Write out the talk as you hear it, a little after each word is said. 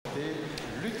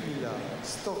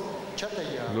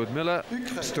Lyudmila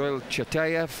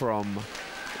Stovbchataya from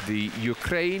the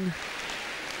Ukraine.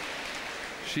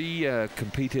 She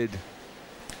competed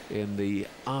in the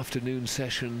afternoon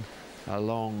session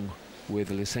along with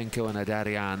Lysenko and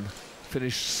Adarian,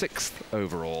 finished 6th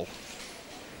overall.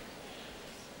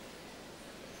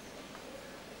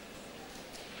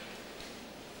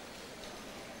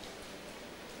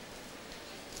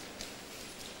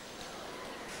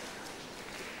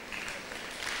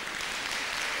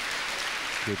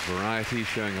 Good variety,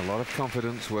 showing a lot of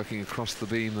confidence, working across the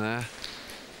beam there.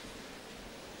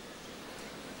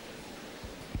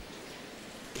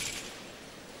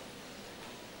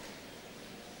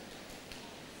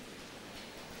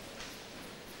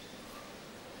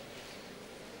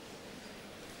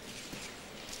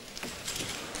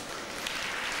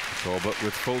 But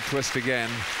with full twist again,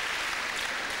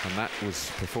 and that was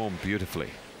performed beautifully.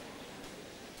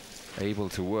 Able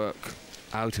to work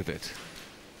out of it.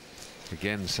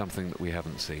 Again, something that we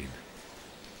haven't seen.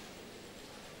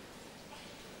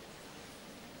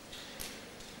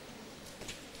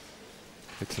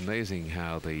 It's amazing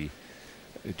how the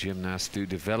gymnasts do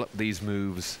develop these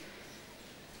moves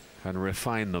and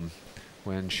refine them.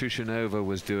 When Shushenova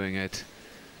was doing it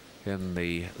in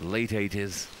the late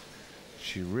 80s,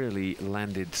 she really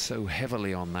landed so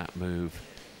heavily on that move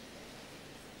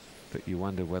that you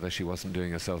wonder whether she wasn't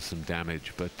doing herself some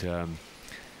damage. But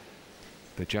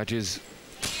the judges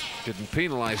didn't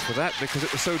penalize for that because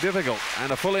it was so difficult.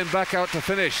 And a full in back out to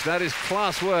finish. That is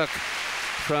class work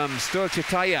from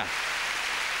Stovbchataya.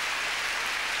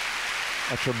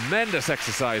 A tremendous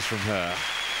exercise from her.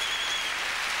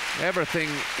 Everything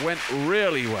went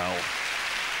really well.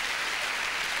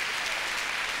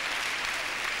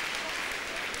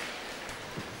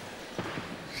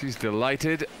 She's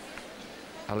delighted.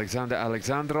 Alexander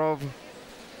Alexandrov.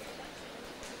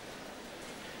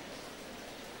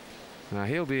 Now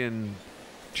he'll be in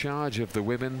charge of the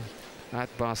women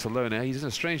at Barcelona. He's in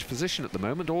a strange position at the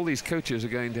moment. All these coaches are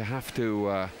going to have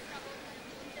to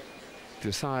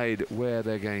decide where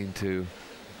they're going to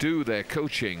do their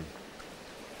coaching.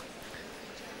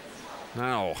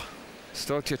 Now,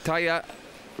 Stovbchataya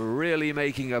really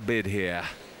making a bid here.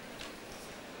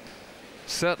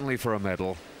 Certainly for a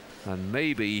medal, and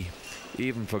maybe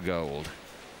even for gold.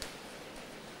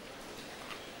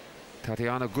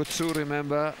 Tatiana Gutsu,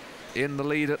 remember, in the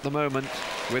lead at the moment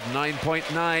with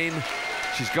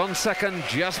 9.9. She's gone second,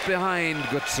 just behind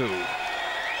Gutsu.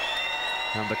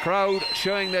 And the crowd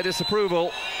showing their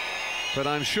disapproval, but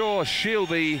I'm sure she'll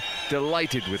be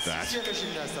delighted with that.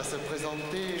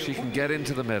 She can get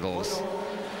into the medals.